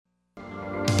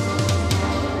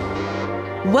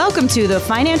Welcome to the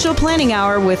Financial Planning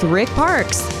Hour with Rick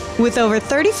Parks. With over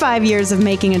 35 years of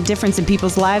making a difference in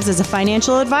people's lives as a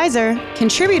financial advisor,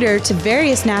 contributor to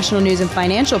various national news and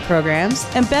financial programs,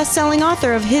 and best-selling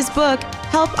author of his book,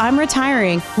 Help, I'm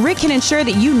Retiring, Rick can ensure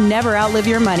that you never outlive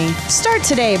your money. Start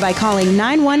today by calling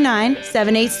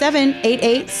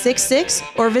 919-787-8866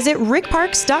 or visit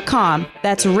rickparks.com.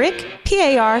 That's Rick,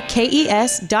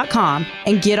 Parkes.com,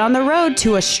 and get on the road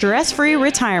to a stress-free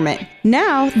retirement.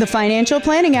 Now, the Financial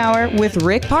Planning Hour with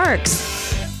Rick Parks.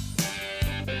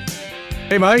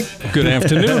 Hey, Mike. Good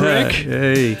afternoon, Rick.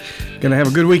 Hey. Going to have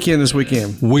a good weekend this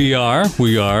weekend. We are.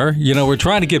 You know, we're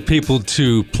trying to get people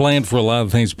to plan for a lot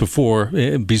of things before,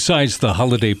 besides the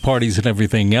holiday parties and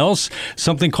everything else,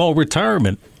 something called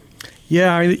retirement.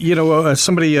 Yeah,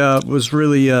 somebody was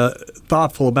really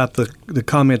thoughtful about the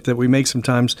comment that we make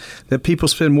sometimes, that people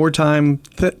spend more time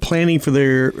planning for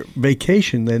their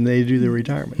vacation than they do their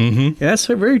retirement. Mm-hmm. Yeah, that's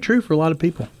very true for a lot of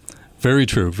people. Very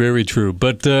true, very true.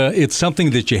 But it's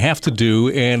something that you have to do,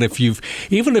 and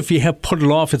even if you have put it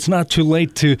off, it's not too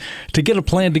late to get a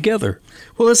plan together.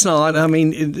 Well, it's not. I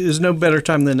mean, there's no better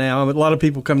time than now. A lot of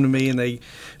people come to me and they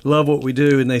love what we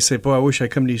do, and they say, "Boy, I wish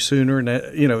I'd come to you sooner." And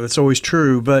it's always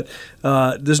true. But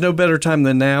there's no better time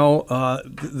than now.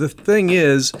 The thing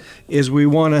is we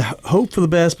want to hope for the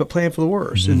best but plan for the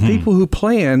worst. Mm-hmm. And people who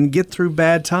plan get through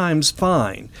bad times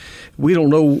fine. We don't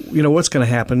know, what's going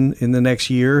to happen in the next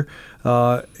year.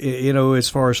 As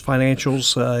far as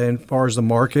financials and as far as the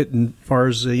market and as far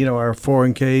as, our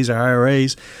 401ks, our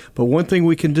IRAs. But one thing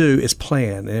we can do is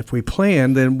plan. And if we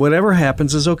plan, then whatever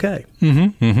happens is okay.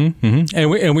 Mm-hmm, mm-hmm, mm-hmm.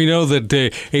 And we know that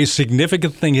a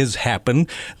significant thing has happened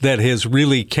that has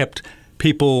really kept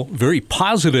people very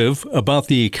positive about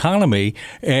the economy,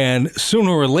 and sooner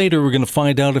or later we're going to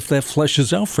find out if that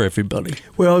fleshes out for everybody.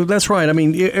 Well, that's right. I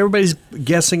mean, everybody's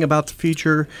guessing about the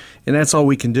future, and that's all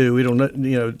we can do. We don't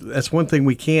know, that's one thing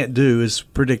we can't do is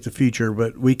predict the future,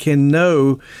 but we can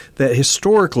know that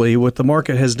historically what the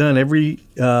market has done every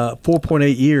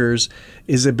 4.8 years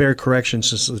is a bear correction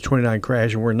since the 29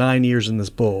 crash, and we're 9 years in this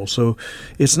bull. So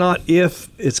it's not if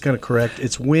it's going to correct,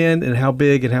 it's when and how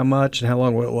big and how much and how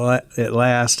long will it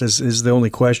last is the only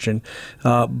question.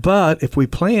 But if we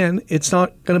plan, it's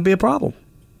not going to be a problem.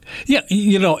 Yeah,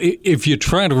 if you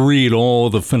try to read all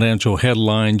the financial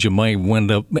headlines, you might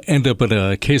end up in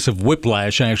a case of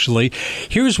whiplash, actually.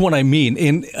 Here's what I mean.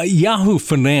 In Yahoo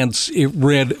Finance, it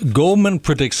read, Goldman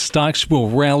predicts stocks will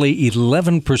rally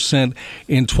 11%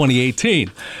 in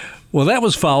 2018. Well, that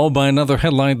was followed by another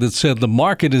headline that said the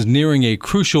market is nearing a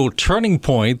crucial turning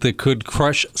point that could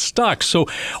crush stocks. So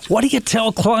what do you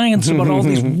tell clients about all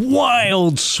these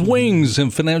wild swings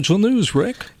in financial news,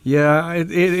 Rick? Yeah,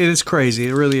 it is crazy.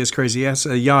 It really is crazy. Yes,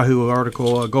 a Yahoo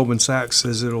article, Goldman Sachs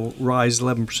says it'll rise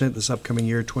 11% this upcoming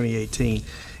year, 2018.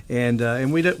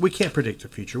 And we can't predict the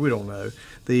future. We don't know.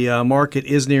 The market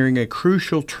is nearing a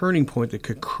crucial turning point that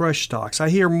could crush stocks. I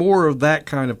hear more of that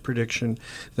kind of prediction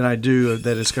than I do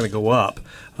that it's going to go up.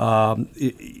 A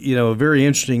very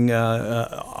interesting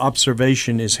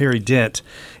observation is Harry Dent.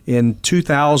 In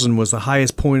 2000 was the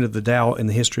highest point of the Dow in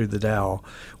the history of the Dow.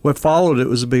 What followed it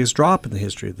was the biggest drop in the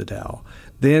history of the Dow.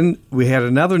 Then we had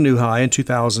another new high in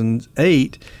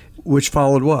 2008, which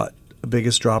followed what? The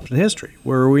biggest drop in history.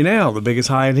 Where are we now? The biggest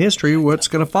high in history. What's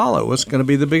going to follow? What's going to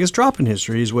be the biggest drop in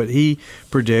history is what he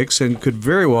predicts, and could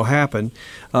very well happen.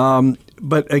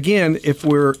 But again, if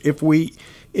we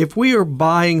are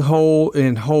buying whole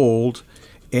and hold,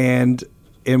 and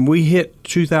we hit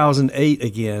 2008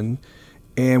 again,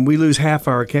 and we lose half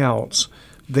our accounts,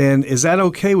 then is that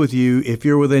okay with you if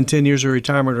you're within 10 years of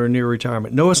retirement or near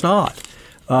retirement? No, it's not.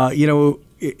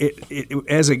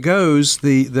 As it goes,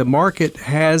 the market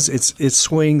has its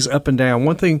swings up and down.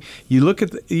 One thing you look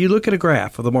at a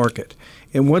graph of the market,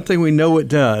 and one thing we know it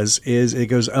does is it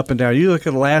goes up and down. You look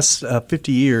at the last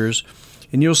 50 years,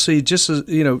 and you'll see just as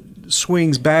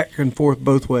swings back and forth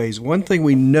both ways. One thing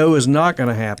we know is not going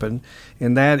to happen,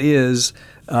 and that is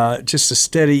just a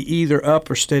steady either up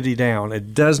or steady down.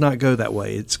 It does not go that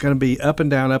way. It's going to be up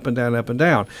and down, up and down, up and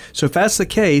down. So if that's the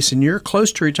case and you're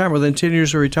close to retirement, within 10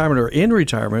 years of retirement or in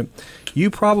retirement, you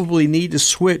probably need to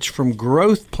switch from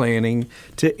growth planning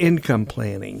to income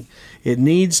planning. It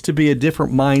needs to be a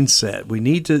different mindset. We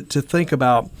need to think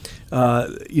about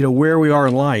where we are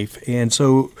in life. And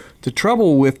so the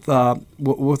trouble with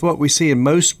what we see in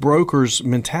most brokers'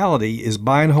 mentality is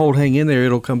buy and hold, hang in there,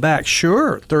 it'll come back.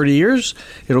 Sure, 30 years,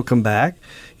 it'll come back.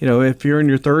 If you're in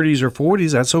your 30s or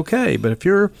 40s, that's okay. But if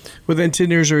you're within 10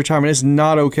 years of retirement, it's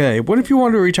not okay. What if you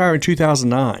wanted to retire in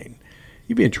 2009?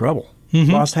 You'd be in trouble.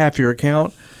 Mm-hmm. Lost half your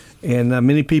account. and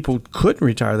many people couldn't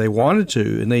retire. They wanted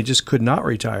to, and they just could not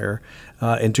retire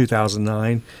in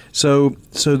 2009. So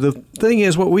the thing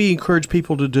is, what we encourage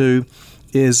people to do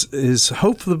is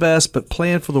hope for the best, but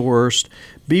plan for the worst.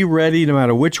 Be ready no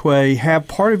matter which way. Have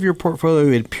part of your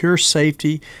portfolio in pure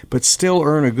safety, but still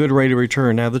earn a good rate of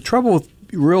return. Now, the trouble with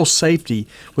real safety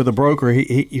with a broker,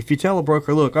 if you tell a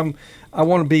broker, look, I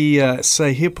want to be,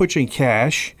 say, he'll put you in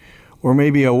cash or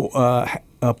maybe a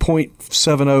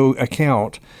 0.70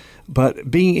 account. But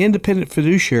being independent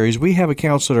fiduciaries, we have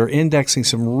accounts that are indexing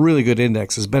some really good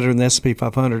indexes, better than the S&P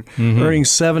 500, earning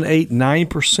 7, 8,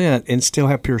 9%, and still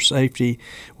have pure safety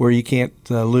where you can't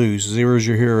lose. Zero's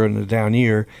your hero in a down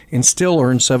year, and still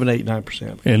earn 7, 8,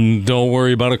 9%. And don't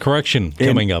worry about a correction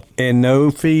coming up. And no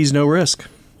fees, no risk.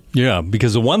 Yeah,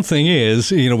 because the one thing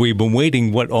is, we've been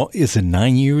waiting, is it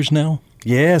 9 years now?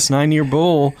 Yes, 9-year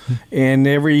bull, and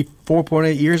every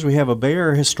 4.8 years we have a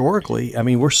bear historically. I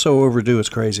mean, we're so overdue, it's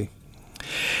crazy.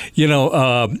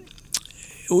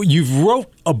 You've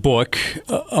wrote a book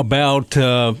about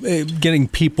getting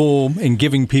people and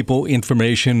giving people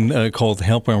information called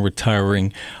Help on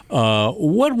Retiring.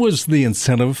 What was the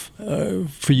incentive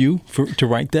for you to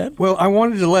write that? Well, I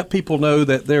wanted to let people know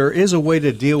that there is a way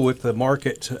to deal with the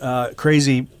market,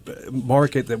 crazy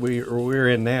market that we're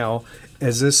in now.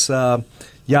 As this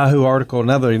Yahoo article,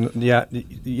 another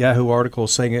Yahoo article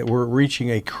saying that we're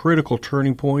reaching a critical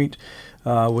turning point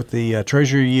with the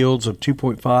Treasury yields of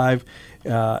 2.5.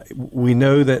 We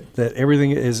know that everything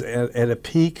is at a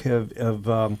peak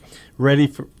of ready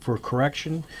for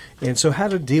correction. And so how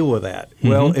to deal with that? Mm-hmm.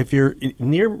 Well, if you're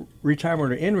near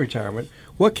retirement or in retirement,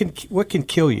 what can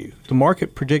kill you? The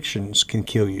market predictions can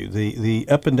kill you. The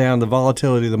up and down, the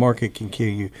volatility of the market can kill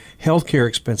you. Healthcare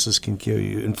expenses can kill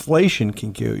you. Inflation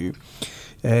can kill you.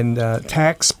 And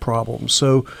tax problems.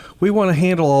 So we want to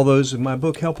handle all those. In my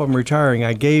book, Help on Retiring,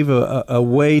 I gave a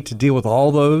way to deal with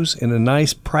all those in a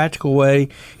nice, practical way,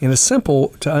 in a simple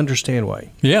to understand way.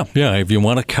 Yeah. If you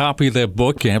want a copy of that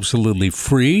book, absolutely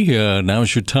free.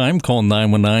 Now's your time. Call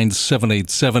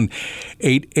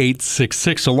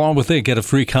 919-787-8866. Along with it, get a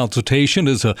free consultation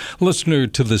as a listener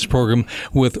to this program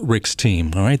with Rick's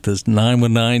team. All right, that's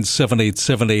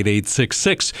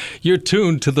 919-787-8866. You're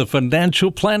tuned to the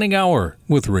Financial Planning Hour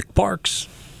with Rick Parks.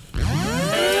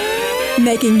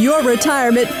 Making your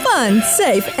retirement fun,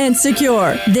 safe, and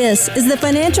secure. This is the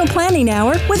Financial Planning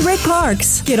Hour with Rick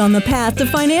Parks. Get on the path to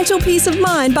financial peace of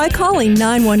mind by calling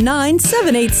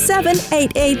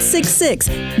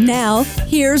 919-787-8866. Now,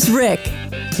 here's Rick.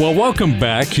 Well, welcome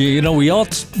back. We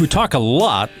talk a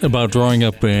lot about drawing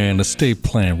up an estate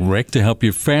plan, Rick, to help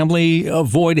your family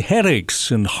avoid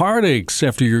headaches and heartaches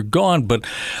after you're gone. But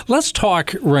let's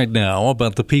talk right now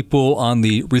about the people on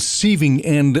the receiving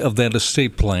end of that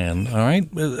estate plan, all right?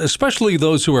 Especially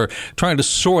those who are trying to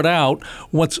sort out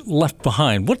what's left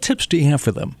behind. What tips do you have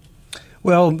for them?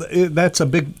 Well, that's a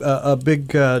big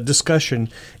discussion,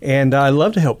 and I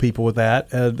love to help people with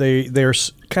that. They're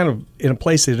kind of in a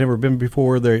place they've never been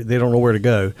before. They don't know where to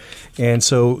go, and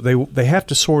so they have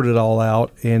to sort it all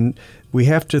out. And we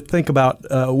have to think about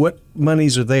what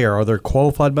monies are there. Are there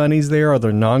qualified monies there? Are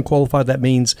there non-qualified? That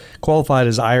means qualified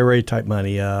is IRA type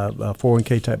money,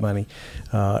 401k type money.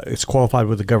 It's qualified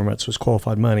with the government, so it's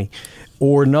qualified money,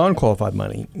 or non-qualified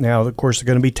money. Now, of course, they're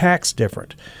going to be taxed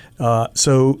different.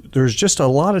 So there's just a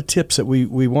lot of tips that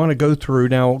we want to go through.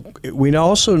 Now, we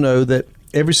also know that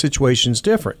every situation is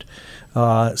different.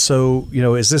 So,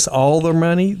 is this all their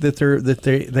money that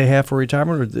they have for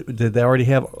retirement, or did they already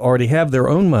have their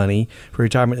own money for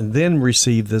retirement and then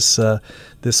receive this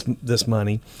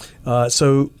money?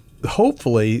 So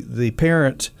hopefully the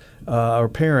parent or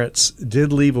parents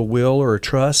did leave a will or a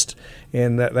trust,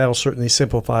 and that'll certainly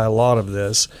simplify a lot of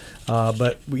this.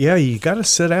 But yeah, you got to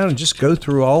sit down and just go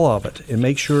through all of it and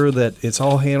make sure that it's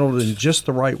all handled in just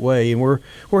the right way. And we're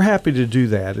happy to do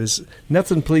that.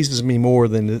 Nothing pleases me more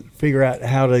than to figure out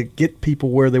how to get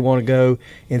people where they want to go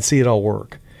and see it all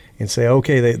work. And say,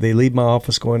 okay, they leave my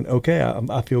office going, okay,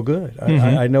 I feel good.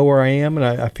 Mm-hmm. I know where I am, and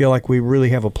I feel like we really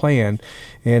have a plan.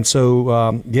 And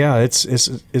so,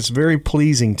 it's very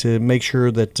pleasing to make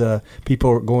sure that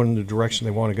people are going in the direction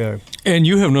they want to go. And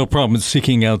you have no problem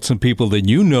seeking out some people that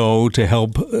you know to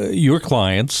help your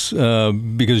clients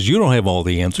because you don't have all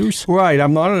the answers. Right.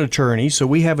 I'm not an attorney, so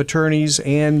we have attorneys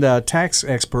and tax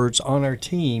experts on our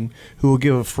team who will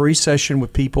give a free session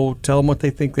with people, tell them what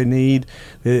they think they need.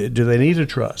 Do they need a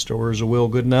trust, or is a will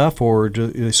good enough, or do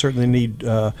they certainly need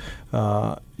a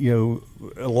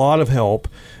lot of help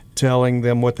telling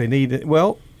them what they need?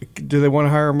 Well, do they want to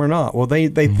hire them or not? Well, they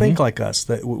think like us.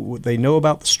 They know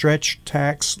about the stretch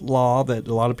tax law that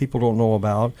a lot of people don't know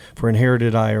about for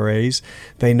inherited IRAs.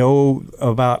 They know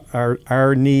about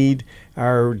our need,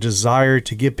 our desire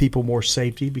to give people more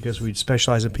safety because we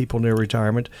specialize in people near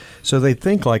retirement. So they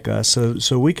think like us.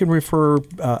 So we can refer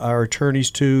our attorneys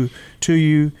to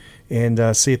you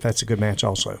and see if that's a good match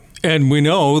also. And we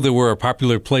know that we're a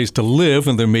popular place to live,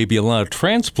 and there may be a lot of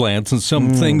transplants, and some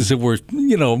things that were,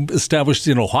 established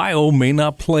in Ohio may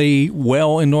not play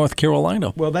well in North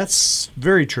Carolina. Well, that's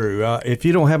very true. If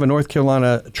you don't have a North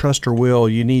Carolina trust or will,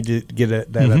 you need to get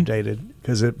that updated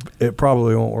because it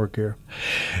probably won't work here.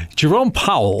 Jerome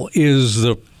Powell is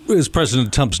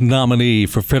President Trump's nominee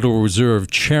for Federal Reserve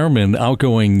Chairman.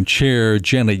 Outgoing Chair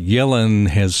Janet Yellen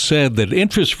has said that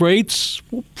interest rates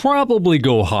will probably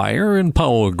go higher, and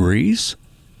Powell agrees.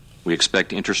 We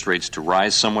expect interest rates to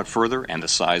rise somewhat further and the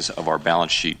size of our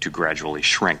balance sheet to gradually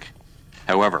shrink.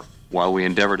 However, while we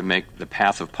endeavor to make the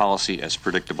path of policy as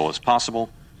predictable as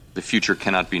possible, the future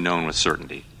cannot be known with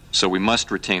certainty. So we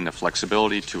must retain the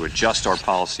flexibility to adjust our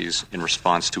policies in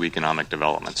response to economic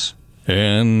developments.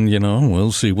 And,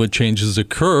 we'll see what changes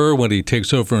occur when he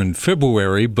takes over in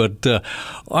February. But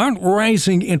aren't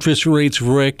rising interest rates,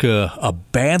 Rick, a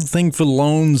bad thing for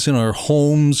loans in our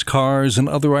homes, cars, and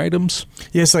other items?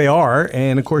 Yes, they are.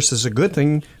 And, of course, it's a good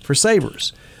thing for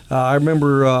savers. I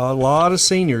remember a lot of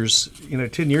seniors,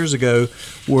 10 years ago,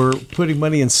 were putting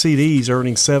money in CDs,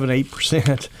 earning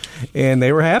 7-8%, and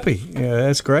they were happy.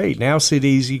 That's great. Now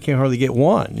CDs, you can't hardly get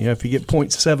one. If you get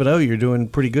 0.70, you're doing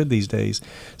pretty good these days.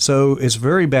 So it's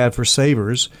very bad for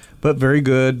savers, but very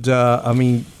good.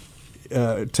 To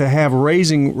have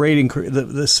raising raising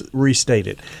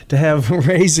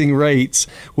rates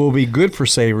will be good for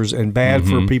savers and bad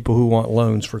for people who want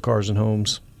loans for cars and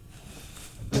homes.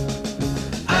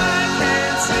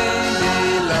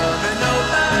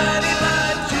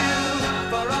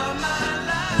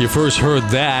 You first heard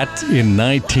that in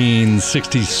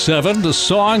 1967, the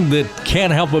song that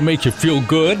can't help but make you feel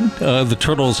good, the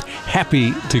Turtles'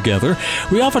 Happy Together.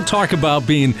 We often talk about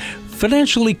being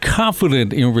financially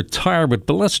confident in retirement,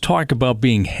 but let's talk about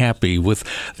being happy. With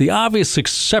the obvious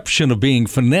exception of being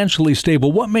financially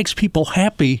stable, what makes people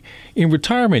happy in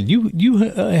retirement? You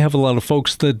have a lot of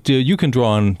folks that you can draw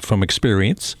on from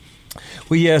experience.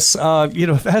 Well, yes,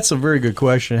 that's a very good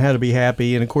question, how to be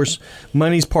happy. And, of course,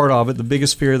 money's part of it. The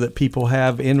biggest fear that people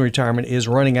have in retirement is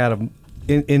running out of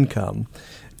income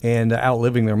and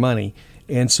outliving their money.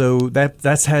 And so that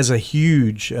has a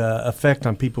huge effect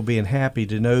on people being happy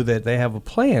to know that they have a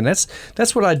plan. That's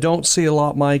what I don't see a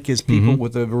lot, Mike, is people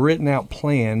with a written out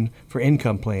plan for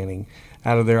income planning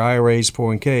out of their IRAs,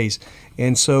 401ks.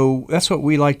 And so that's what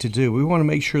we like to do. We want to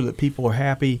make sure that people are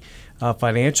happy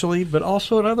financially, but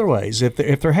also in other ways. If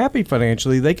they're happy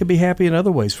financially, they could be happy in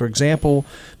other ways. For example,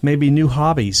 maybe new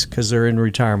hobbies because they're in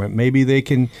retirement. Maybe they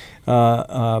can.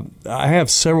 I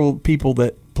have several people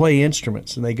that play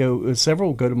instruments, and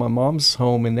several go to my mom's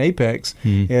home in Apex,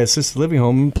 assisted living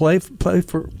home, and play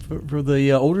for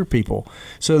the older people.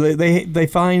 So they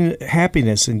find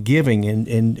happiness in giving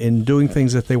and doing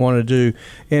things that they want to do.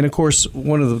 And of course,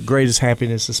 one of the greatest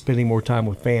happiness is spending more time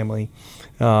with family.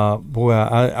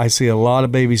 I see a lot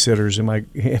of babysitters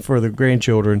for the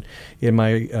grandchildren in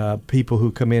my people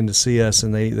who come in to see us,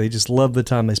 and they just love the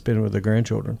time they spend with their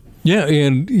grandchildren. Yeah,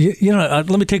 and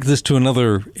let me take this to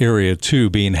another area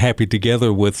too, being happy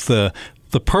together with the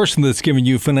person that's giving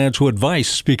you financial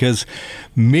advice, because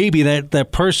maybe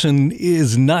that person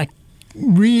is not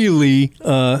really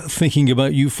thinking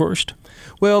about you first.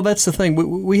 Well, that's the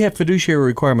thing. We have fiduciary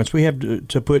requirements. We have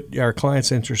to put our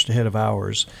client's interest ahead of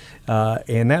ours,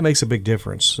 and that makes a big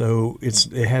difference. So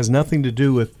it has nothing to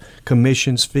do with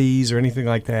commissions, fees, or anything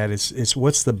like that. It's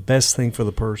what's the best thing for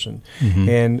the person,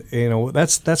 and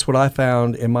that's what I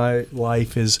found in my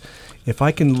life is if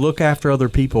I can look after other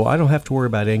people, I don't have to worry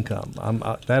about income.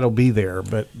 That'll be there.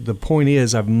 But the point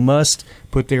is, I must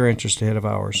put their interest ahead of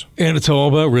ours. And it's all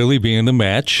about really being a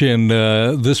match. And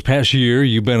this past year,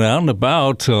 you've been out and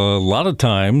about a lot of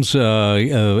times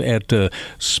at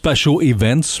special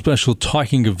events, special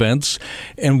talking events.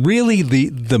 And really,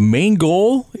 the main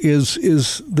goal is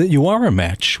that you are a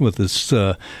match with this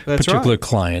particular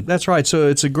client. That's right. So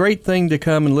it's a great thing to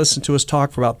come and listen to us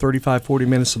talk for about 35, 40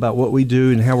 minutes about what we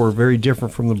do and how we're very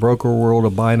different from the broker world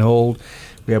of buy and hold.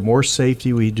 We have more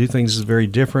safety. We do things very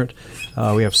different.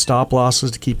 We have stop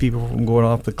losses to keep people from going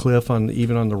off the cliff,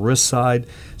 even on the risk side.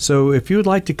 So if you would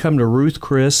like to come to Ruth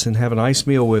Chris and have a nice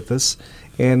meal with us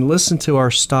and listen to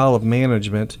our style of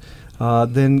management,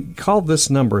 then call this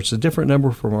number. It's a different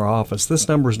number from our office. This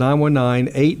number is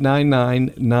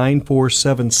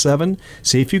 919-899-9477.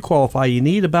 See if you qualify. You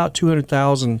need about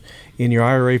 $200,000 in your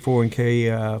IRA,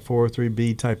 401k,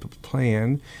 403b type of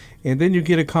plan. And then you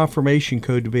get a confirmation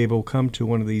code to be able to come to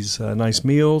one of these nice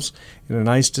meals and a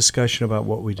nice discussion about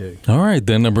what we do. All right,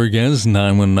 that number again is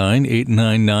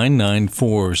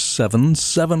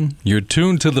 919-899-9477. You're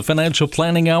tuned to the Financial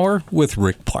Planning Hour with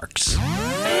Rick Parks.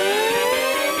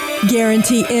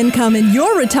 Guarantee income in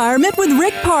your retirement with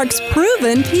Rick Parks'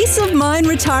 proven peace of mind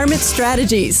retirement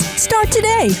strategies. Start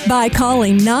today by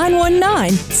calling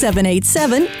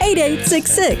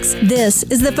 919-787-8866. This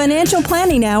is the Financial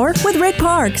Planning Hour with Rick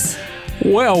Parks.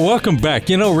 Well, welcome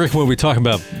back. You know, Rick, when we talk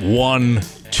about 2%,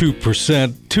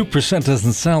 2%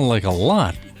 doesn't sound like a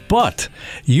lot. But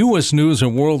U.S. News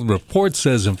and World Report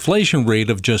says inflation rate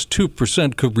of just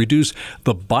 2% could reduce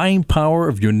the buying power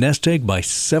of your nest egg by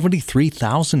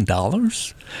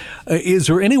 $73,000. Is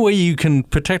there any way you can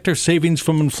protect our savings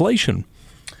from inflation?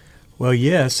 Well,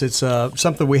 yes, it's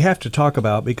something we have to talk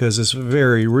about because it's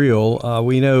very real.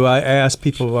 We know I asked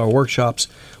people at our workshops,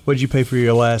 what did you pay for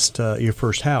your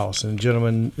first house? And a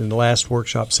gentleman in the last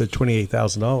workshop said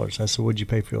 $28,000. I said, what did you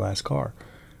pay for your last car?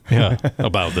 Yeah,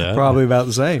 about that. Probably about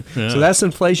the same. Yeah. So that's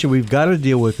inflation. We've got to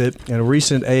deal with it. And a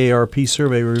recent AARP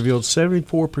survey revealed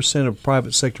 74% of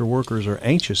private sector workers are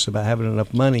anxious about having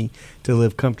enough money to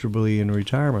live comfortably in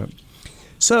retirement.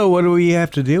 So what do we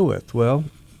have to deal with? Well,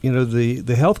 you know, the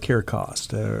healthcare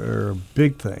costs are a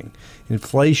big thing.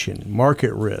 Inflation,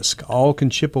 market risk, all can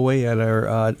chip away at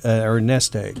our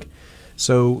nest egg.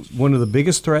 So one of the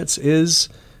biggest threats is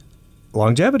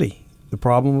longevity. The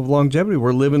problem of longevity,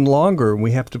 we're living longer and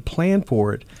we have to plan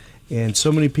for it. And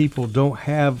so many people don't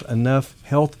have enough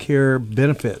health care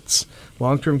benefits.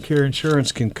 Long-term care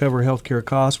insurance can cover health care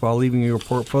costs while leaving your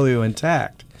portfolio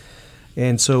intact.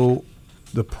 And so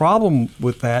the problem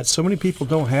with that, so many people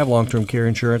don't have long-term care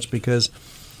insurance because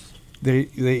they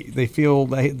feel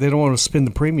they don't want to spend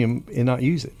the premium and not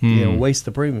use it, waste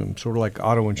the premium, sort of like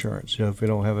auto insurance, if you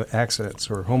don't have accidents,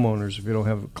 or homeowners if you don't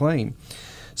have a claim.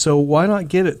 So why not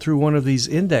get it through one of these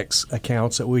index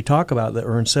accounts that we talk about that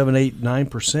earn 7, 8,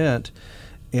 9%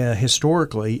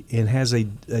 historically and has a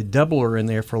doubler in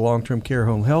there for long-term care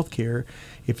home health care.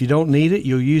 If you don't need it,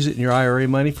 you'll use it in your IRA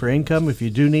money for income. If you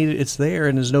do need it, it's there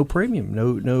and there's no premium,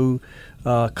 no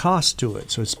cost to it.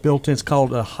 So it's built in. It's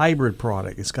called a hybrid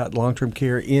product. It's got long-term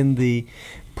care in the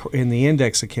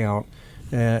index account.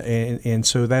 And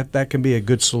so that can be a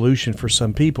good solution for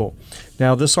some people.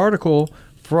 Now, this article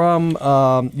from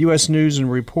U.S. News and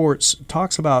Reports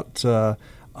talks about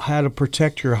how to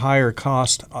protect your higher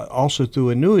cost also through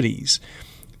annuities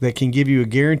that can give you a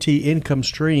guaranteed income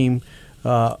stream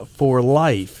for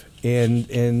life. And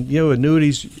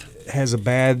annuities has a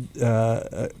bad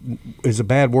is a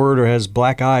bad word or has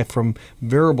black eye from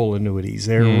variable annuities.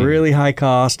 They're really high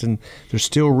cost and there's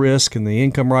still risk and the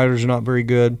income riders are not very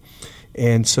good.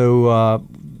 And so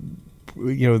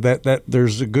that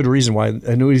there's a good reason why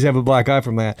annuities have a black eye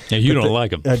from that. Yeah, you don't like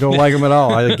them. I don't like them at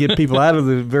all. I get people out of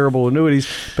the variable annuities,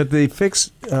 but the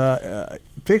fixed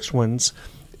ones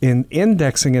in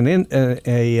indexing an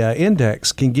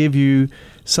index can give you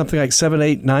something like 7,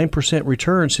 8, 9%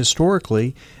 returns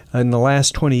historically in the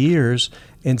last 20 years,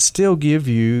 and still give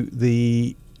you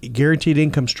the guaranteed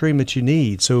income stream that you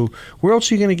need. So where else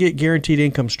are you going to get guaranteed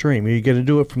income stream? Are you going to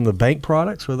do it from the bank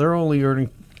products where they're only earning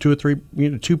 2 or 3,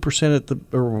 2%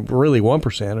 or really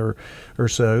 1% or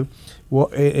so?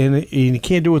 Well, and you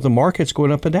can't do it with the markets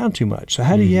going up and down too much. So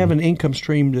how do you have an income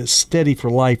stream that's steady for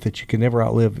life that you can never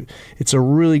outlive? It's a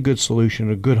really good solution,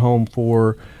 a good home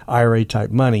for IRA type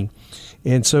money.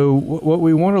 And so what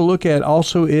we want to look at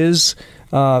also is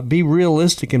be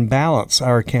realistic and balance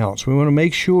our accounts. We want to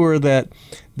make sure that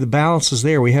the balance is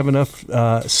there. We have enough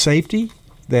safety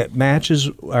that matches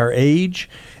our age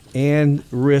and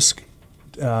risk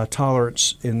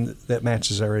tolerance that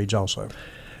matches our age also.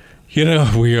 You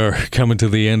know, we are coming to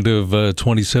the end of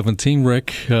 2017,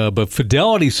 Rick, but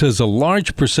Fidelity says a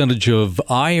large percentage of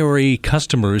IRA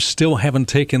customers still haven't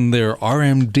taken their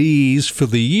RMDs for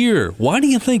the year. Why do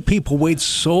you think people wait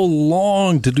so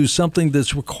long to do something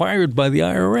that's required by the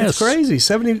IRS? It's crazy.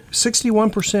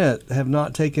 61% have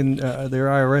not taken their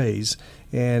IRAs.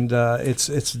 And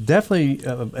it's definitely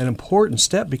an important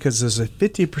step because there's a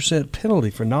 50%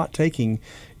 penalty for not taking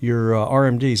your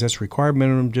RMDs. That's required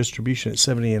minimum distribution at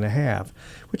 70.5,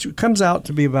 which comes out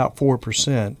to be about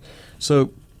 4%.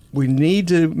 So we need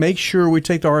to make sure we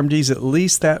take the RMDs at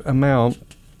least that amount.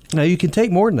 Now you can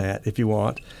take more than that if you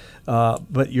want,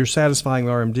 but you're satisfying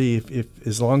the RMD if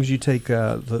as long as you take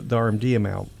the RMD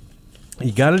amount.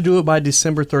 You got to do it by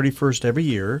December 31st every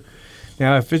year.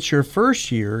 Now, if it's your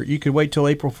first year, you could wait till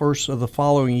April 1st of the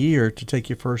following year to take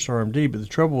your first RMD. But the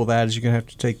trouble with that is you're going to have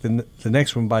to take the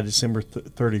next one by December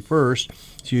 31st.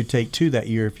 So you take 2 that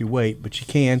year if you wait. But you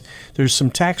can. There's some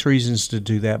tax reasons to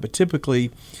do that. But typically,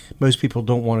 most people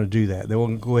don't want to do that. They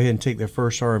want to go ahead and take their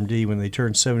first RMD when they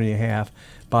turn 70 and a half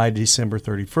by December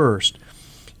 31st.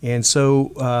 And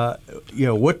so,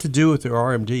 what to do with their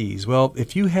RMDs? Well,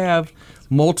 if you have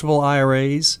multiple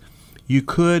IRAs, you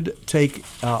could take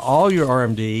all your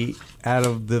RMD out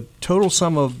of the total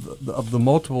sum of the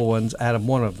multiple ones out of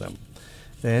one of them.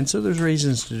 And so there's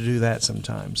reasons to do that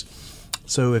sometimes.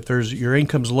 So if your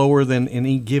income's lower than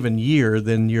any given year,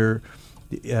 then you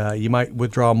might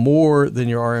withdraw more than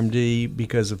your RMD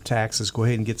because of taxes. Go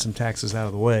ahead and get some taxes out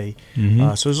of the way.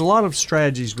 Mm-hmm. So there's a lot of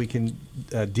strategies we can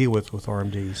deal with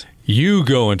RMDs. You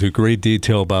go into great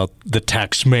detail about the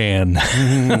tax man.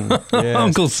 Mm-hmm. Yes.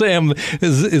 Uncle Sam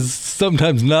is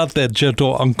sometimes not that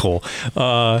gentle uncle.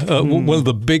 One of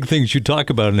the big things you talk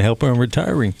about in Help on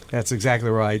Retiring. That's exactly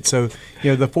right. So,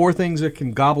 the 4 things that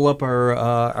can gobble up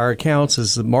our accounts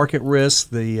is the market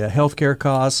risk, the healthcare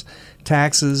costs,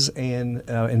 taxes, and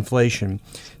inflation.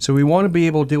 So we want to be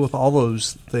able to deal with all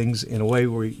those things in a way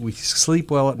where we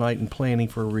sleep well at night and planning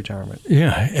for retirement.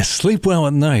 Yeah, sleep well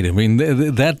at night. I mean,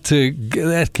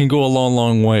 that can go a long,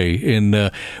 long way in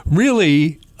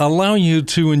really allowing you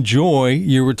to enjoy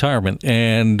your retirement.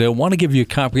 And want to give you a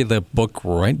copy of that book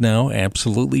right now,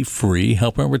 absolutely free.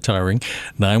 Help on Retiring.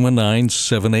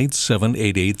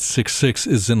 919-787-8866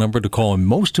 is the number to call. And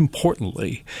most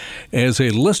importantly, as a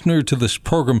listener to this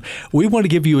program, we want to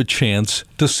give you a chance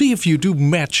to see if you do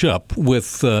match up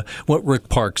with what Rick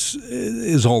Parks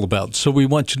is all about. So we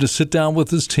want you to sit down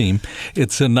with his team.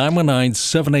 It's a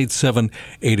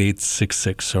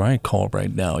 919-787-8866. All right, call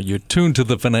right now. You're tuned to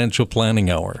the Financial Planning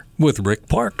Hour with Rick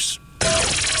Parks.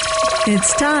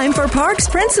 It's time for Parks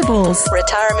Principles.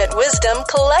 Retirement wisdom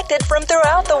collected from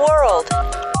throughout the world.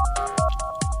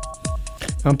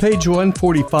 On page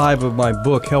 145 of my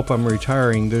book, Help I'm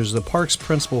Retiring, there's the Parks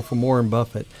Principle from Warren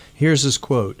Buffett. Here's his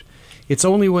quote. "It's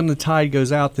only when the tide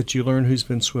goes out that you learn who's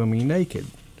been swimming naked."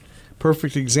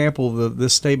 Perfect example of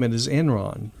this statement is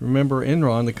Enron. Remember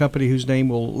Enron, the company whose name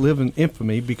will live in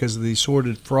infamy because of the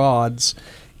sordid frauds,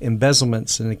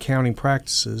 embezzlements, and accounting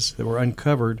practices that were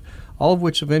uncovered, all of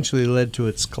which eventually led to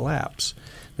its collapse.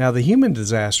 Now, the human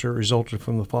disaster resulted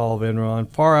from the fall of Enron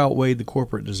far outweighed the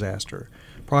corporate disaster.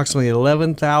 Approximately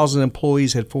 11,000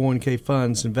 employees had 401k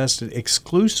funds invested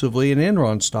exclusively in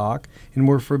Enron stock and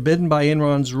were forbidden by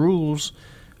Enron's rules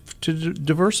to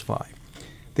diversify.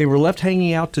 They were left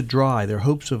hanging out to dry, their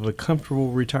hopes of a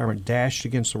comfortable retirement dashed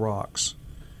against the rocks.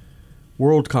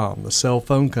 WorldCom, the cell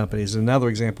phone company, is another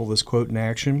example of this quote in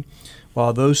action.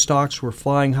 While those stocks were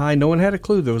flying high, no one had a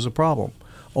clue there was a problem.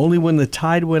 Only when the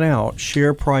tide went out,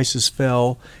 share prices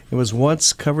fell, and was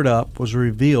once covered up, was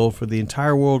revealed for the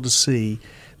entire world to see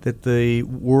that the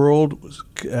world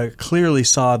clearly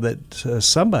saw that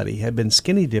somebody had been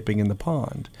skinny dipping in the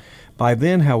pond. By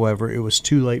then, however, it was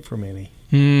too late for many.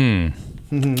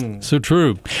 So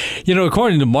true.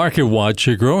 According to Market Watch,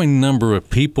 a growing number of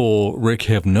people, Rick,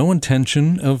 have no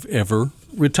intention of ever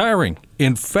retiring.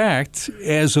 In fact,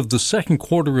 as of the second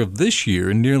quarter of this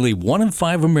year, nearly 1 in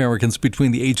 5 Americans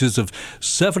between the ages of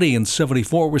 70 and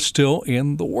 74 were still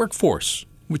in the workforce.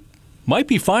 Which might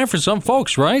be fine for some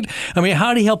folks, right? I mean,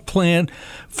 how do you help plan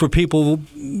for people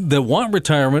that want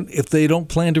retirement if they don't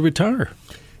plan to retire?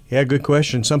 Yeah, good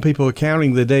question. Some people are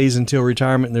counting the days until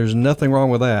retirement, and there's nothing wrong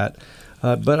with that.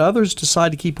 But others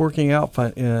decide to keep working out,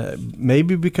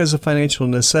 maybe because of financial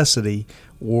necessity,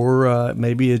 or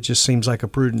maybe it just seems like a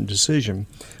prudent decision.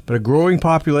 But a growing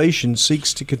population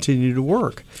seeks to continue to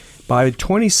work. By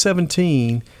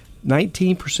 2017,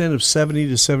 19% of 70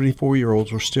 to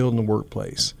 74-year-olds were still in the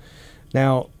workplace.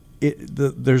 Now,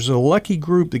 there's a lucky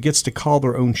group that gets to call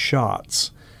their own shots.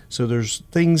 So there's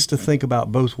things to think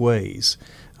about both ways.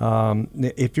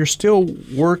 If you're still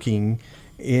working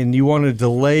and you want to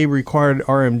delay required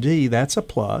RMD, that's a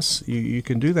plus. You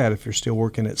can do that if you're still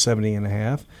working at 70 and a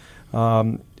half.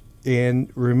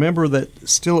 And remember that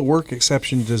still at work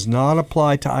exception does not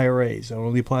apply to IRAs. It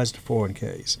only applies to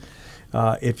 401ks.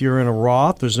 If you're in a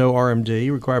Roth, there's no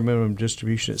RMD, required minimum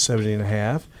distribution at 70 and a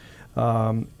half.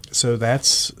 So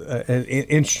that's an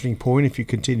interesting point if you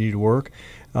continue to work.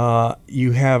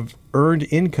 You have earned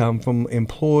income from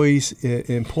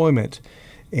employment.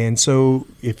 And so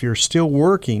if you're still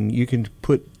working, you can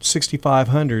put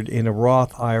 $6,500 in a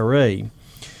Roth IRA.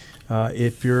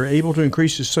 If you're able to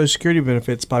increase your Social Security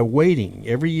benefits by waiting,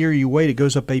 every year you wait, it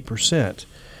goes up 8%.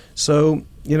 So,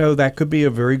 that could be a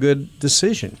very good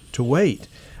decision to wait.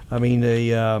 I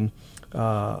mean,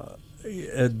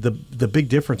 the big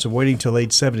difference of waiting till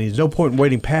age 70. There's no point in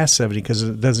waiting past 70 because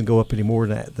it doesn't go up any more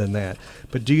than that.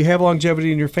 But do you have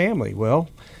longevity in your family? Well,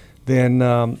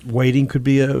 then waiting could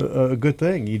be a good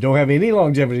thing. You don't have any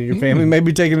longevity in your family,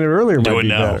 maybe taking it earlier might be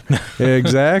better.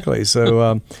 Exactly.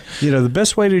 So, the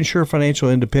best way to ensure financial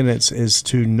independence is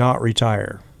to not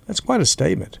retire. That's quite a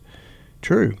statement.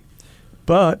 True.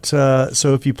 But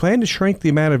so if you plan to shrink the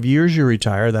amount of years you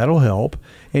retire, that'll help.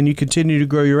 And you continue to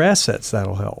grow your assets,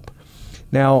 that'll help.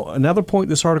 Now, another point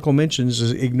this article mentions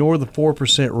is ignore the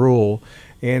 4% rule.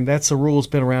 And that's a rule that's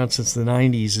been around since the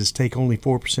 90s, is take only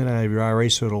 4% out of your IRA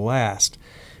so it'll last.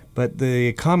 But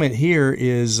the comment here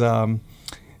is a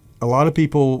lot of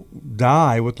people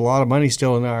die with a lot of money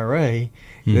still in the IRA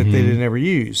that they didn't ever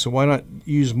use. So why not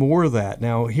use more of that?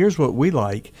 Now, here's what we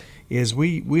like. Is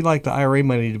we like the IRA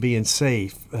money to be in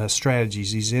safe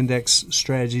strategies, these index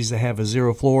strategies that have a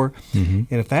zero floor. And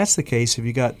if that's the case, if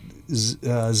you got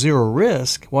zero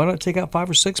risk, why not take out 5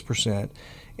 or 6%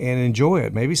 and enjoy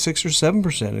it? Maybe 6 or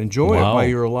 7%. Enjoy it while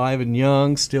you're alive and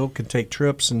young. Still can take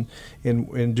trips and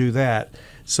do that.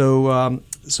 So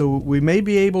we may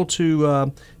be able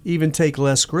to even take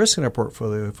less risk in our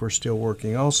portfolio if we're still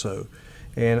working also.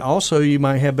 And also, you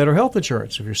might have better health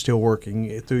insurance if you're still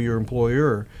working through your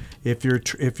employer. If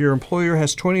your employer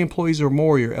has 20 employees or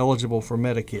more, you're eligible for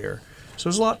Medicare. So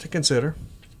there's a lot to consider.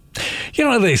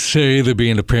 They say that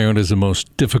being a parent is the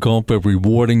most difficult but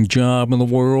rewarding job in the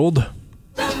world.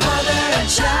 The mother and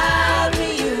child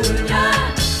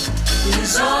reunion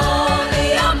is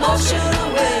only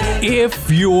emotional way. If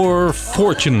you're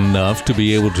fortunate enough to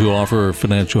be able to offer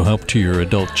financial help to your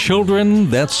adult children,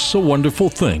 that's a wonderful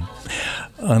thing.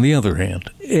 On the other hand,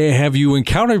 have you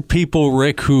encountered people,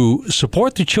 Rick, who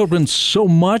support the children so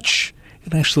much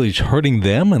it actually is hurting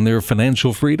them and their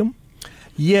financial freedom?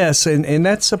 Yes, and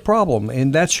that's a problem,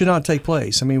 and that should not take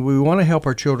place. I mean, we want to help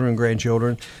our children and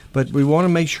grandchildren, but we want to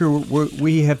make sure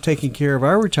we have taken care of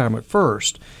our retirement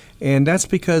first, and that's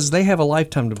because they have a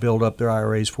lifetime to build up their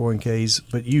IRAs, 401ks,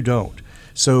 but you don't.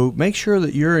 So make sure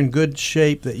that you're in good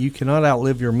shape, that you cannot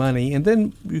outlive your money, and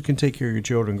then you can take care of your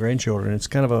children and grandchildren. It's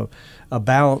kind of a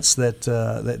balance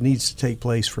that needs to take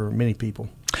place for many people.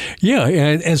 Yeah,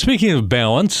 and speaking of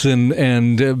balance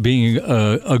and being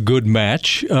a good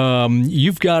match,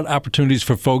 you've got opportunities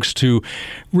for folks to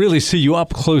really see you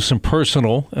up close and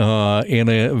personal in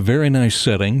a very nice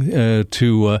setting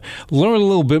to learn a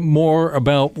little bit more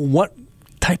about what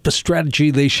type of strategy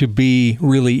they should be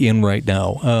really in right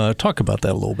now. Talk about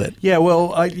that a little bit. Yeah, well,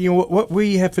 what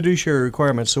we have fiduciary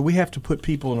requirements, so we have to put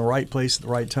people in the right place at the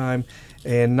right time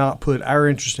and not put our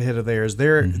interest ahead of theirs.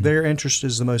 Their interest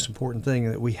is the most important thing,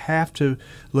 and that we have to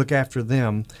look after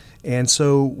them. And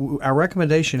so our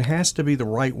recommendation has to be the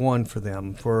right one for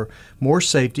them, for more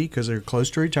safety because they're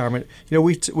close to retirement.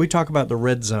 We talk about the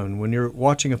red zone. When you're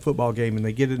watching a football game and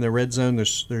they get in the red zone,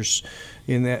 there's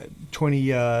in that 20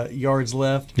 yards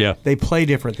left. Yeah. They play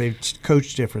different. They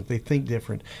coach different. They think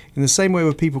different. In the same way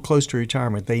with people close to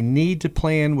retirement, they need to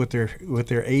plan with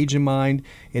their age in mind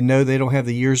and know they don't have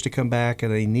the years to come back,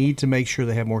 and they need to make sure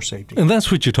they have more safety. And that's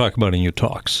what you talk about in your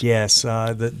talks. Yes,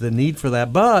 the need for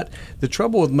that. But the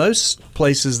trouble with most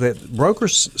places that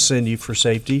brokers send you for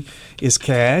safety is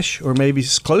cash, or maybe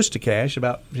it's close to cash,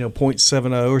 about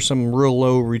 0.70 or some real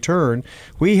low return.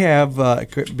 We have,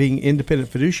 being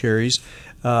independent fiduciaries,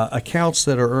 accounts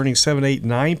that are earning 7, 8,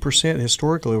 9%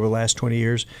 historically over the last 20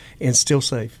 years, and still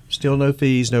safe. Still no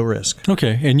fees, no risk.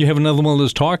 Okay, and you have another one of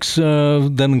those talks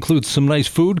that includes some nice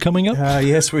food coming up?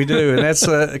 Yes, we do, and that's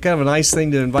kind of a nice thing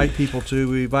to invite people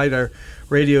to. We invite our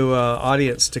radio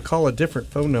audience to call a different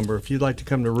phone number. If you'd like to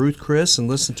come to Ruth Chris and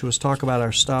listen to us talk about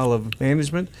our style of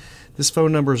management, this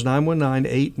phone number is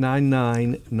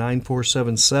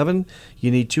 919-899-9477.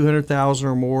 You need $200,000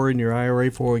 or more in your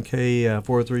IRA, 401k,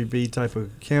 403b type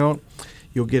of account.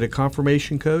 You'll get a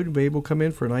confirmation code and be able to come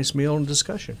in for a nice meal and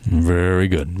discussion. Very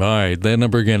good. All right, that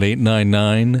number again,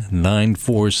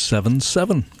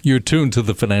 899-9477. You're tuned to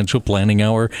the Financial Planning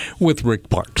Hour with Rick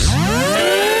Parks.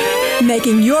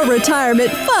 Making your retirement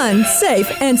fun, safe,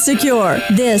 and secure.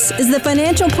 This is the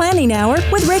Financial Planning Hour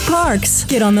with Rick Parks.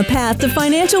 Get on the path to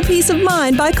financial peace of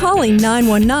mind by calling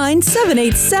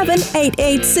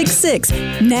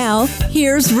 919-787-8866. Now,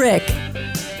 here's Rick.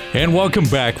 And welcome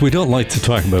back. We don't like to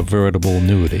talk about variable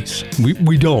annuities.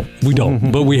 We don't,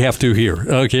 but we have to here.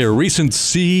 Okay, a recent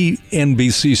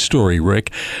CNBC story, Rick,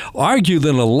 argued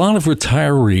that a lot of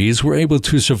retirees were able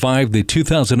to survive the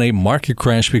 2008 market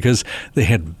crash because they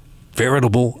had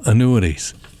variable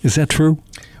annuities. Is that true?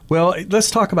 Well, let's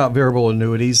talk about variable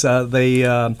annuities.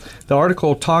 The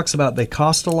article talks about they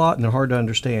cost a lot and they're hard to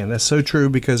understand. That's so true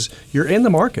because you're in the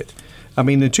market. I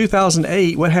mean, in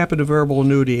 2008, what happened to variable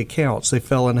annuity accounts? They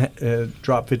fell and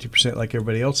dropped 50% like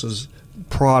everybody else's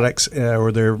products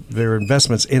or their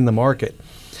investments in the market.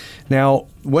 Now,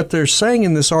 what they're saying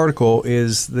in this article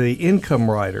is the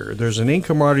income rider. There's an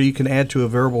income rider you can add to a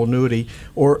variable annuity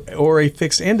or a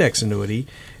fixed index annuity,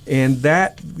 and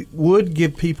that would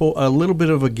give people a little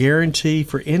bit of a guarantee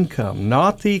for income,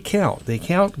 not the account. The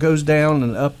account goes down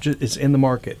and up, it's in the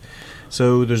market.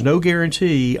 So there's no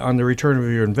guarantee on the return of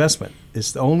your investment.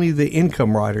 It's only the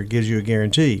income rider gives you a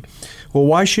guarantee. Well,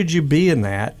 why should you be in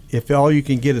that if all you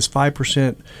can get is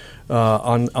 5%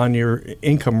 on your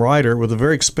income rider with a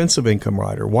very expensive income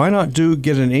rider? Why not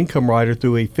get an income rider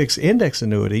through a fixed index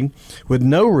annuity with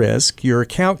no risk? Your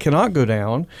account cannot go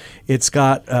down. It's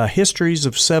got histories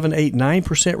of 7, 8,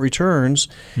 9% returns,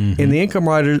 and the income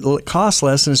rider costs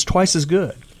less and it's twice as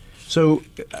good. So,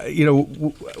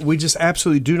 we just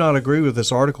absolutely do not agree with this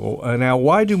article. Now,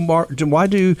 why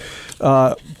do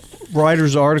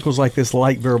writers of articles like this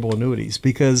like variable annuities?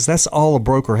 Because that's all a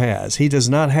broker has. He does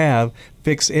not have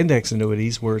fixed index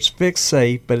annuities where it's fixed,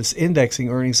 safe, but it's indexing,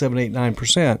 earning 7, 8,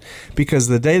 9%. Because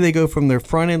the day they go from their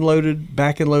front-end loaded,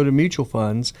 back-end loaded mutual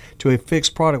funds to a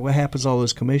fixed product, what happens to all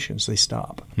those commissions? They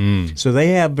stop. So they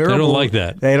have variable. They don't like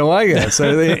that. They don't like that.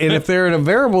 So and if they're in a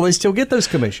variable, they still get those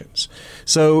commissions.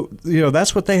 So,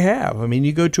 that's what they have. I mean,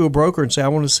 you go to a broker and say, I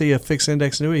want to see a fixed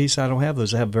index annuity. He said, I don't have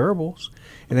those. I have variables.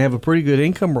 And they have a pretty good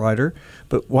income rider,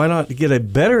 but why not get a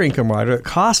better income rider that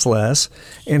costs less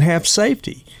and have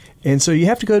safety? And so you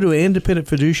have to go to an independent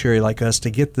fiduciary like us to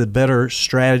get the better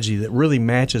strategy that really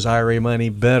matches IRA money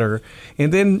better.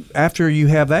 And then after you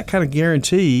have that kind of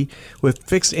guarantee with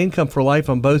fixed income for life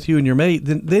on both you and your mate,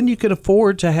 then you can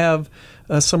afford to have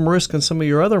some risk on some of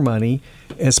your other money,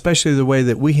 especially the way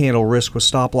that we handle risk with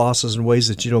stop losses and ways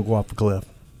that you don't go off the cliff.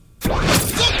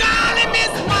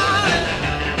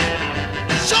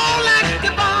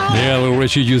 Yeah, Little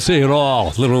Richard, you say it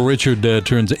all. Little Richard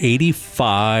turns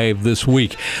 85 this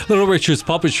week. Little Richard's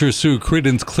publisher sued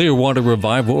Creedence Clearwater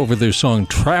Revival over their song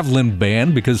Traveling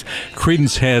Band because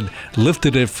Creedence had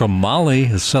lifted it from Mali.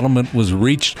 A settlement was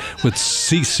reached with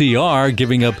CCR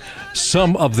giving up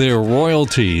some of their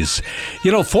royalties.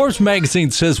 Forbes magazine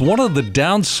says one of the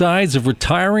downsides of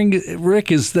retiring,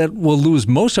 Rick, is that we'll lose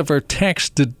most of our tax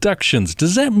deductions.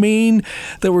 Does that mean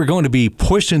that we're going to be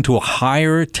pushed into a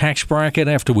higher tax bracket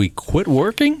after we quit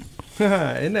working?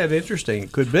 Isn't that interesting?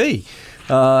 It could be.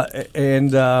 There's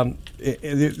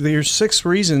 6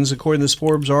 reasons, according to this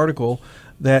Forbes article,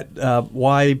 that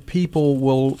why people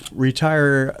will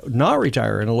not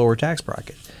retire in a lower tax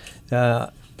bracket.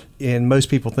 And most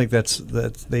people think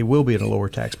that they will be in a lower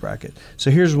tax bracket.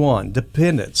 So here's one: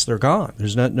 dependents. They're gone.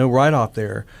 There's no write-off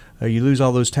there. You lose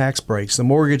all those tax breaks. The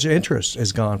mortgage interest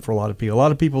is gone for a lot of people. A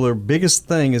lot of people, their biggest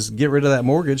thing is get rid of that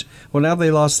mortgage. Well, now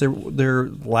they lost their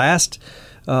last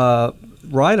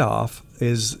write-off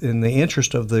is in the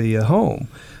interest of the home.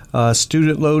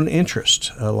 Student loan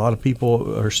interest. A lot of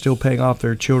people are still paying off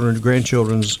their children,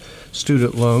 grandchildren's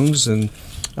student loans, and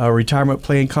retirement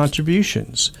plan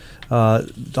contributions.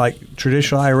 Like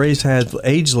traditional IRAs had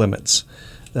age limits,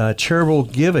 charitable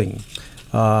giving.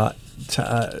 Time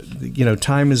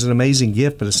is an amazing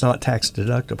gift, but it's not tax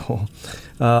deductible.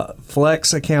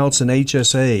 Flex accounts and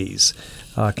HSAs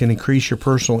can increase your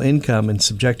personal income and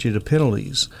subject you to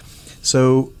penalties.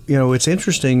 So, it's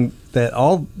interesting that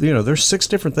there's 6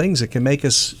 different things that can make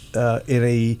us in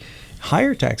a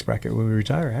higher tax bracket when we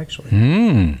retire,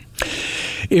 actually.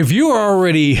 If you are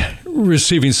already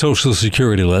receiving Social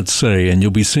Security, let's say, and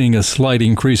you'll be seeing a slight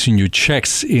increase in your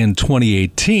checks in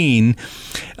 2018,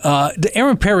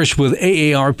 Aaron Parrish with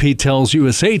AARP tells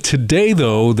USA Today,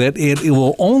 though, that it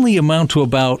will only amount to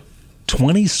about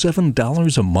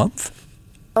 $27 a month?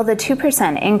 Well, the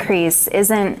 2% increase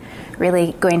isn't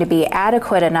really going to be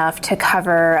adequate enough to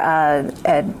cover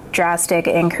a drastic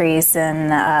increase in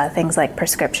things like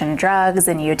prescription drugs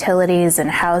and utilities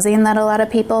and housing that a lot of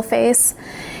people face.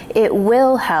 It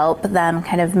will help them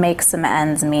kind of make some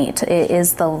ends meet. It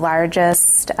is the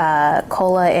largest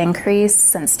COLA increase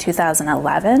since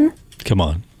 2011. Come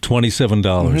on.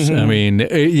 $27. I mean,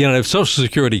 if Social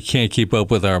Security can't keep up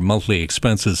with our monthly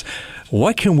expenses,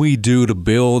 what can we do to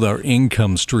build our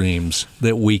income streams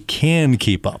that we can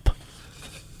keep up?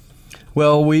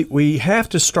 Well, we have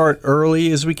to start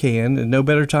early as we can, and no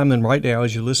better time than right now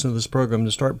as you listen to this program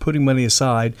to start putting money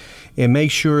aside and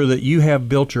make sure that you have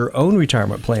built your own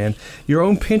retirement plan, your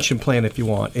own pension plan if you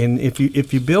want. And if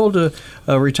you build a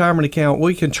retirement account,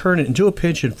 we can turn it into a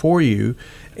pension for you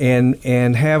and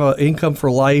have an income for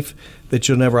life that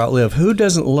you'll never outlive. Who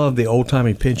doesn't love the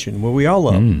old-timey pension? Well, we all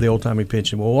love the old-timey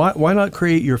pension. Well, why not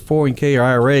create your 401k or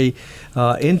IRA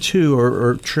into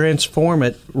or transform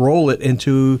it, roll it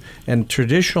into a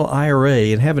traditional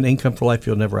IRA and have an income for life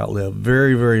you'll never outlive?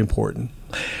 Very, very important.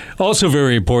 Also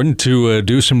very important to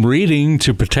do some reading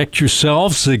to protect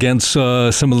yourselves against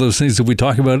some of those things that we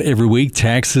talk about every week,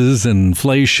 taxes and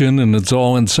inflation, and it's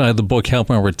all inside the book, Help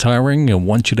My Retiring. I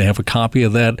want you to have a copy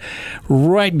of that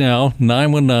right now,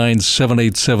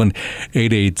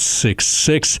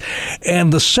 919-787-8866.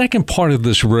 And the second part of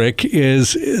this, Rick,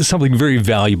 is something very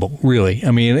valuable, really.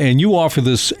 I mean, and you offer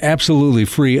this absolutely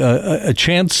free, a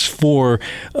chance for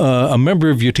a member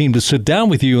of your team to sit down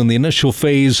with you in the initial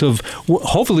phase of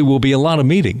hopefully will be a lot of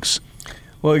meetings.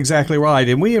 Well, exactly right.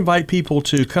 And we invite people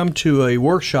to come to a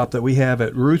workshop that we have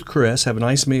at Ruth Chris, have a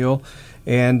nice meal,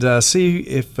 and see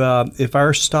if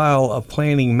our style of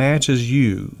planning matches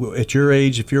you at your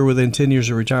age, if you're within 10 years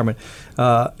of retirement.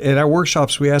 At our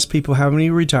workshops, we ask people how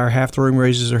many retire. Half the room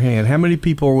raises their hand. How many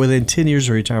people are within 10 years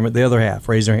of retirement? The other half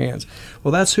raise their hands.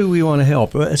 Well, that's who we want to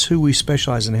help. That's who we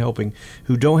specialize in helping,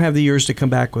 who don't have the years to come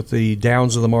back with the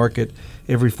downs of the market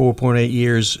every 4.8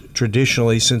 years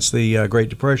traditionally since the Great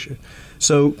Depression.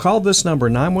 So call this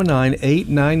number,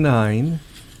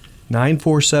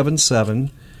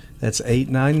 919-899-9477. That's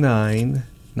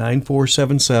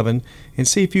 899-9477, and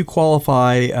see if you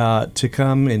qualify to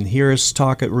come and hear us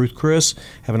talk at Ruth Chris.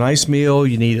 Have a nice meal.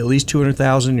 You need at least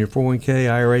 $200,000 in your 401k,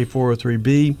 IRA,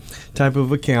 403b type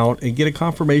of account, and get a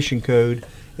confirmation code,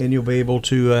 and you'll be able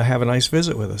to have a nice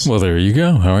visit with us. Well, there you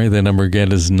go. All right, the number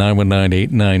again is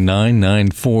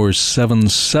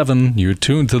 919-899-9477. You're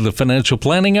tuned to the Financial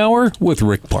Planning Hour with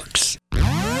Rick Parks.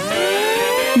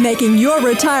 Making your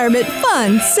retirement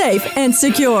fun, safe, and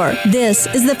secure. This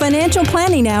is the Financial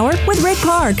Planning Hour with Rick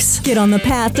Parks. Get on the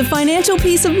path to financial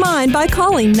peace of mind by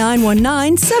calling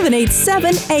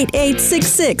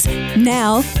 919-787-8866.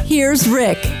 Now, here's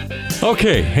Rick.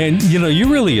 Okay, and you're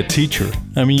really a teacher.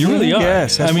 I mean, you really are.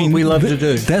 Yes, that's what we love to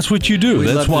do. That's what you do.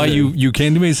 That's why you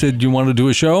came to me and said you want to do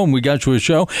a show, and we got you a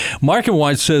show.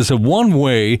 MarketWatch says that one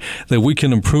way that we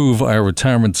can improve our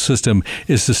retirement system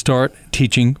is to start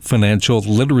teaching financial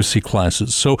literacy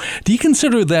classes. So do you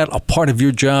consider that a part of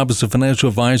your job as a financial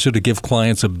advisor, to give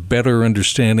clients a better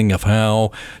understanding of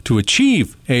how to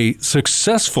achieve a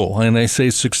successful, and I say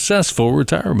successful,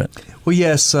 retirement? Well,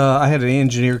 yes. I had an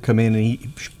engineer come in, and he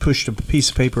pushed a piece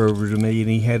of paper over to me, and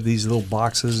he had these little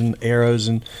boxes and arrows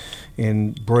and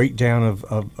breakdown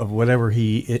of whatever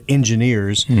he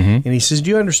engineers. And he says, "Do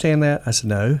you understand that?" I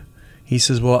said, "No." He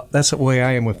says, "Well, that's the way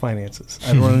I am with finances.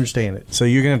 I don't understand it. So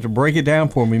you're going to have to break it down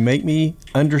for me, make me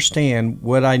understand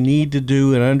what I need to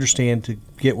do and understand to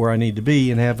get where I need to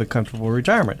be and have a comfortable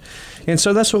retirement." And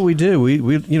so that's what we do. We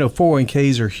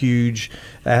 401ks are huge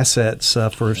assets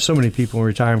for so many people in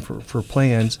retirement for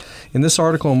plans. And this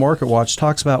article on MarketWatch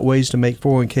talks about ways to make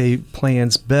 401k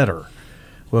plans better.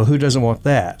 Well, who doesn't want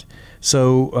that?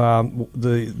 So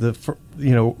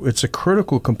it's a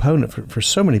critical component for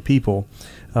so many people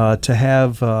to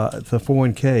have the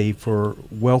 401k for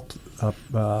wealth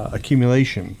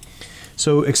accumulation.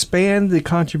 So expand the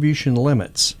contribution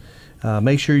limits.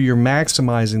 Make sure you're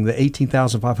maximizing the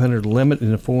 $18,500 limit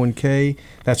in the 401k.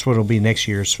 That's what it'll be next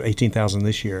year. It's $18,000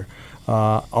 this year.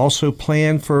 Also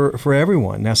plan for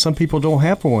everyone. Now, some people don't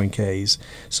have 401ks,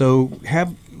 so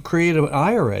create an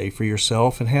IRA for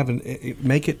yourself and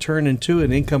make it turn into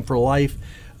an income for life,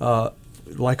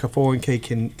 like a 401k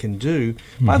can do.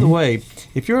 By the way,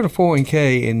 if you're in a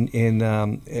 401k and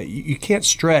you can't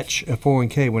stretch a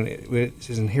 401k when it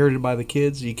is inherited by the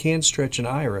kids, you can stretch an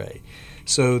IRA.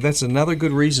 So that's another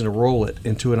good reason to roll it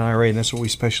into an IRA, and that's what we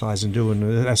specialize in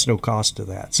doing. That's no cost to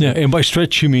that. So, yeah, and by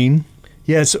stretch you mean?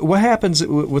 Yes. What happens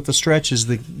with the stretch is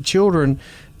the children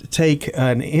take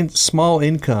a small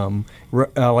income,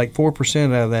 like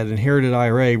 4% out of that inherited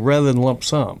IRA, rather than lump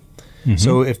sum.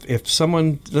 So if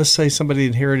someone, let's say somebody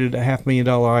inherited a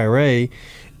 $500,000 IRA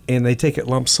and they take it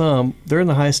lump sum, they're in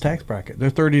the highest tax bracket.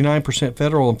 They're 39%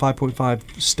 federal and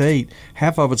 5.5 state.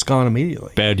 Half of it's gone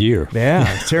immediately. Bad year.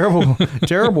 Yeah, terrible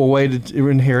way to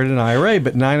inherit an IRA.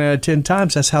 But 9 out of 10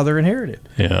 times, that's how they're inherited.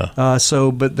 Yeah.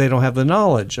 But they don't have the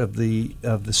knowledge of the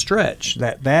stretch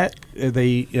that they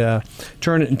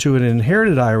turn it into an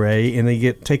inherited IRA, and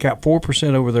they take out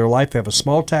 4% over their life. They have a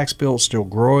small tax bill, it's still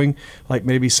growing, like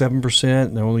maybe 7%,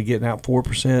 and they're only getting out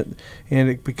 4%, and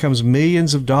it becomes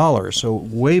millions of dollars. So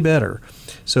way better.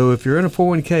 So if you're in a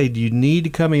 401k, you need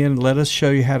to come in and let us show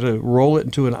you how to roll it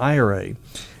into an IRA.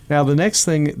 Now, the next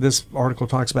thing this article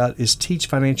talks about is teach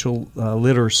financial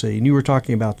literacy. And you were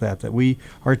talking about that we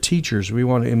are teachers. We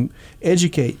want to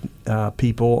educate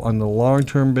people on the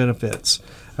long-term benefits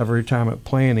of retirement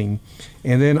planning.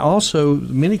 And then also,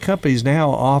 many companies now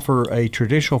offer a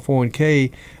traditional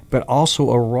 401k, but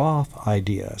also a Roth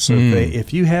idea. So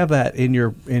if you have that in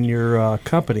your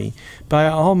company, by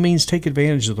all means, take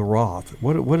advantage of the Roth.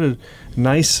 What a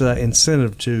nice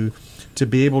incentive to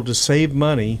be able to save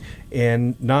money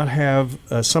and not have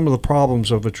some of the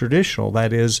problems of a traditional.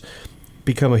 That is,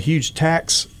 become a huge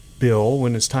tax bill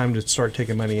when it's time to start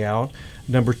taking money out.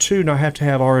 Number two, not have to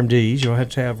have RMDs. You don't have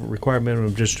to have required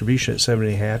minimum distribution at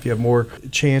 7.5. You have more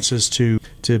chances to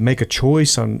make a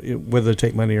choice on whether to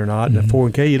take money or not. In a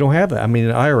 401k, you don't have that. I mean, in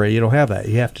an IRA, you don't have that.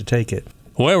 You have to take it.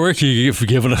 Well, Rick, you've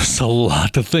given us a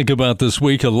lot to think about this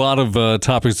week, a lot of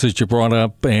topics that you brought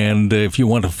up. And if you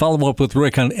want to follow up with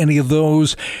Rick on any of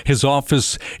those, his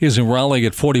office is in Raleigh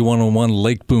at 4101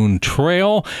 Lake Boone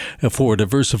Trail for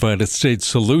Diversified Estate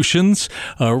Solutions.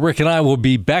 Rick and I will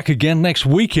be back again next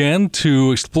weekend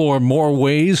to explore more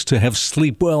ways to have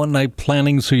sleep well at night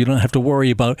planning so you don't have to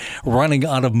worry about running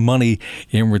out of money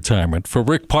in retirement. For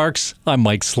Rick Parks, I'm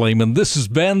Mike Slayman. This has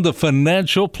been the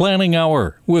Financial Planning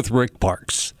Hour with Rick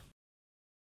Parks.